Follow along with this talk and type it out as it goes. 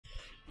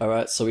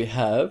Alright, so we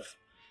have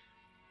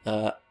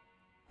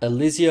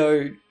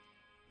Elizeu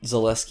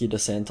Zaleski de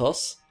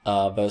Santos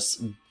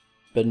versus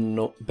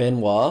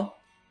Benoit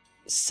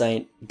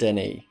Saint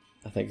Denis.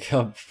 I think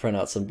I'm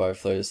pronouncing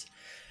both those.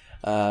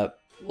 Well,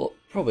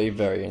 probably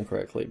very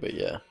incorrectly, but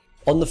yeah.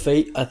 On the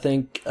feet, I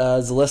think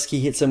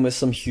Zaleski hits him with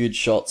some huge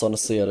shots.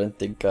 Honestly, I don't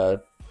think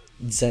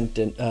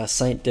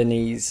Saint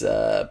Denis'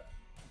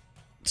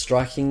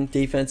 striking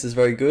defense is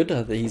very good.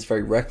 He's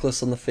very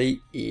reckless on the feet.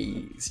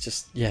 He's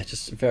just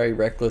very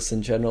reckless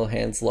in general.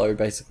 Hands low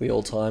basically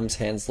all times.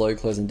 Hands low,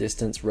 closing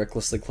distance,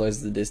 recklessly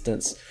closes the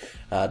distance.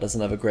 Doesn't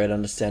have a great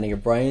understanding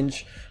of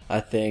range. I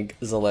think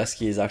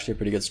Zaleski is actually a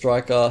pretty good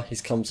striker. He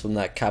comes from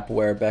that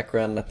capoeira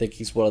background, and I think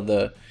he's one of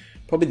the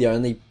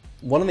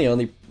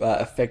only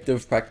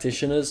effective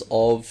practitioners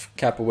of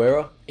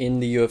capoeira in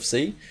the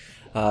UFC.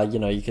 You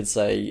know, you could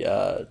say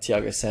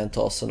Thiago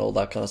Santos and all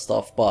that kind of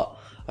stuff, but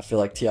I feel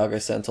like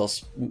Thiago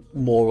Santos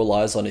more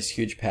relies on his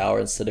huge power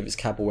instead of his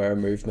capoeira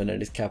movement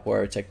and his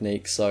capoeira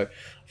technique. So I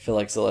feel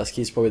like Zaleski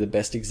is probably the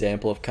best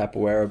example of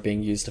capoeira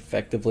being used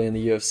effectively in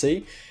the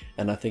UFC,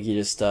 and I think he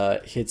just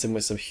hits him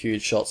with some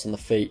huge shots on the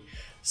feet.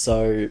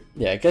 So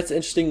yeah, it gets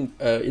interesting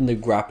in the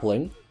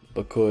grappling,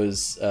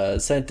 because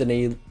Saint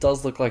Denis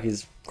does look like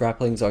his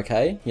grappling's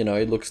okay. You know,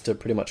 he looks to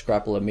pretty much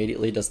grapple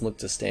immediately, doesn't look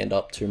to stand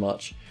up too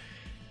much,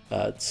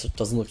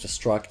 doesn't look to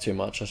strike too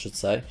much, I should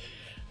say.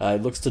 He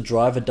looks to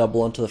drive a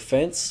double onto the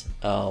fence.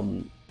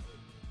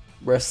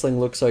 Wrestling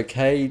looks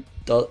okay.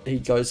 He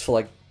goes for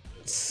like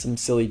some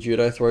silly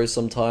judo throws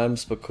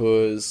sometimes,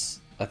 because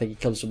I think he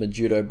comes from a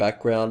judo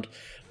background,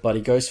 but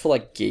he goes for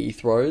like gi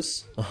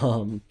throws.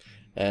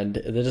 And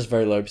they're just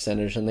very low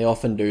percentage, and they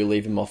often do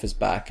leave him off his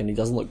back, and he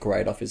doesn't look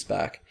great off his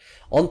back.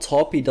 On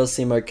top, he does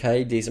seem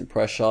okay, decent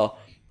pressure.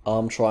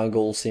 Arm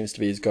triangle seems to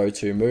be his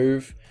go-to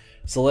move.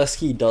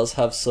 Zaleski does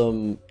have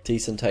some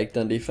decent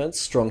takedown defense,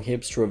 strong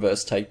hips to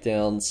reverse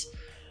takedowns.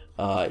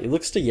 He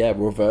looks to,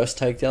 reverse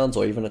takedowns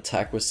or even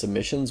attack with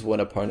submissions when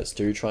opponents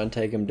do try and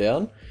take him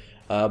down.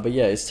 But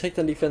yeah, his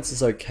takedown defense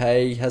is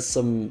okay. He has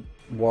some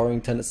worrying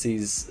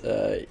tendencies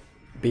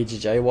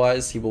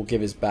BJJ-wise. He will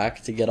give his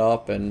back to get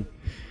up and,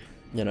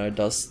 you know,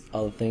 does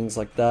other things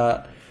like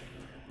that.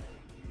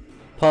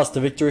 Path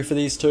to victory for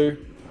these two.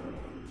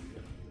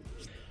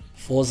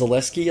 For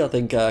Zaleski, I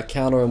think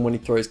counter him when he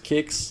throws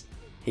kicks.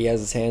 He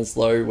has his hands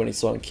low when he's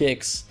throwing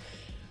kicks.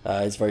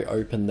 He's very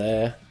open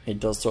there. He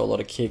does throw a lot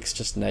of kicks,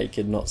 just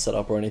naked, not set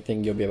up or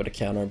anything. You'll be able to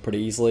counter him pretty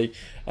easily.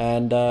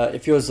 And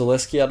if you're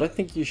Zaleski, I don't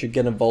think you should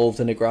get involved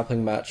in a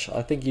grappling match.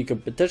 I think you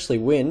could potentially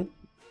win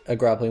a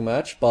grappling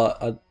match,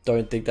 but I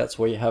don't think that's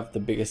where you have the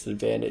biggest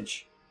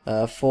advantage.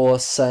 For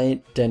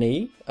Saint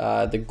Denis,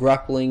 the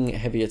grappling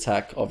heavy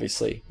attack,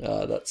 obviously.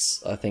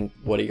 That's, I think,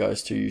 what he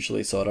goes to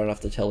usually, so I don't have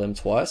to tell him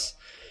twice.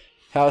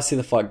 How I see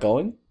the fight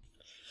going?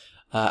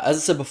 As I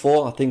said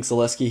before, I think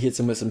Zaleski hits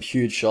him with some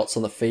huge shots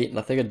on the feet, and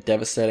I think a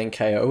devastating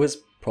KO is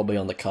probably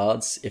on the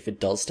cards if it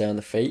does stay on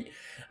the feet.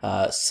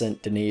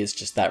 Saint Denis is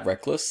just that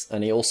reckless,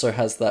 and he also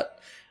has that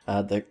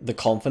the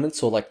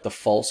confidence, or like the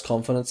false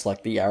confidence,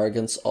 like the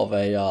arrogance of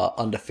a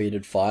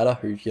undefeated fighter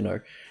who, you know,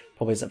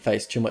 probably hasn't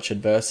faced too much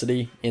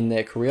adversity in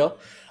their career.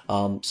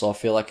 So I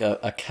feel like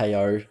a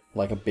KO,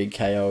 like a big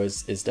KO,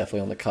 is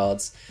definitely on the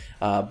cards.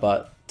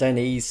 But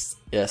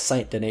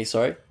Saint Denis,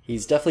 sorry,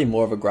 he's definitely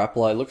more of a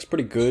grappler. He looks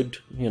pretty good,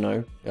 you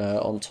know,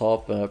 on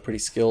top, pretty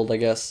skilled, I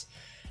guess.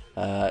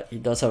 He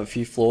does have a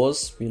few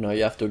flaws. You know,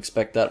 you have to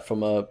expect that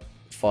from a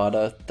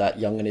fighter that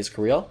young in his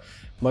career.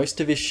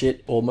 Most of his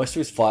shit, or most of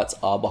his fights,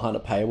 are behind a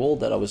paywall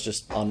that I was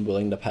just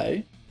unwilling to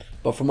pay.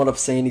 But from what I've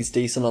seen, he's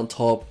decent on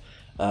top.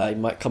 He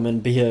might come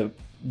and be a,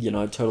 you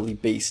know, totally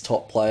beast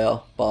top player,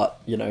 but,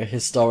 you know,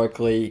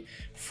 historically,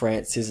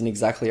 France isn't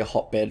exactly a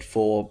hotbed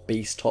for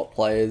beast top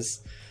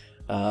players.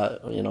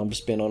 You know, I'm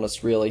just being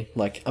honest, really.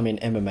 Like, I mean,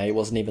 MMA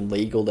wasn't even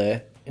legal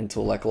there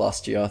until like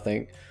last year, I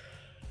think.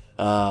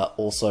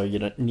 Also,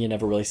 you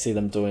never really see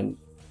them doing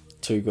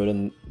too good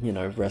in, you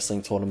know,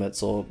 wrestling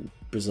tournaments or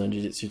Brazilian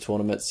Jiu-Jitsu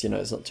tournaments. You know,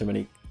 there's not too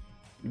many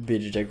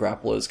BJJ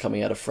grapplers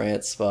coming out of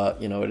France,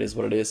 but, you know, it is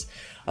what it is.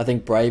 I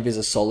think Brave is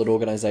a solid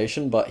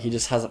organization, but he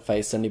just hasn't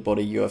faced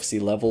anybody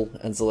UFC level,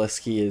 and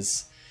Zaleski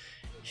is,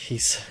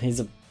 he's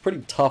a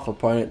pretty tough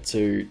opponent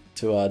to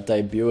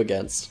debut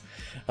against.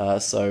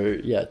 So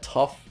yeah,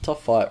 tough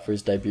fight for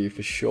his debut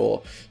for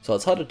sure. So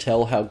it's hard to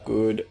tell how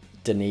good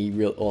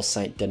Denis or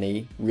Saint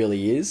Denis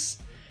really is.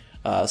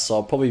 So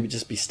I'll probably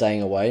just be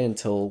staying away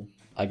until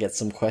I get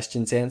some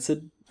questions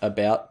answered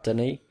about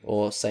Denis,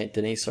 or Saint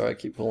Denis, sorry, I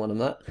keep calling him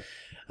that.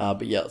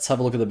 But yeah, let's have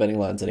a look at the betting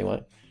lines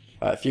anyway.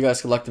 Alright, if you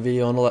guys could like the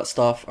video and all that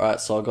stuff. Alright,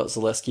 so I got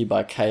Zaleski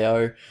by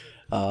KO.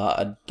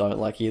 I don't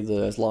like either of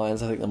those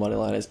lines. I think the money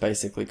line is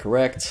basically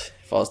correct.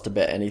 If I was to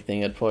bet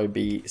anything, it'd probably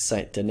be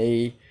Saint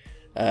Denis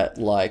at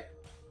like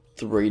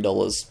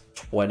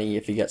 $3.20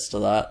 if he gets to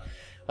that.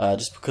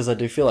 Just because I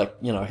do feel like,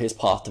 you know, his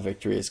path to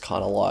victory is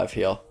kind of live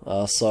here.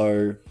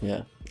 So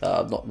yeah,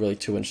 I'm not really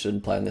too interested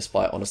in playing this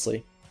fight,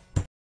 honestly.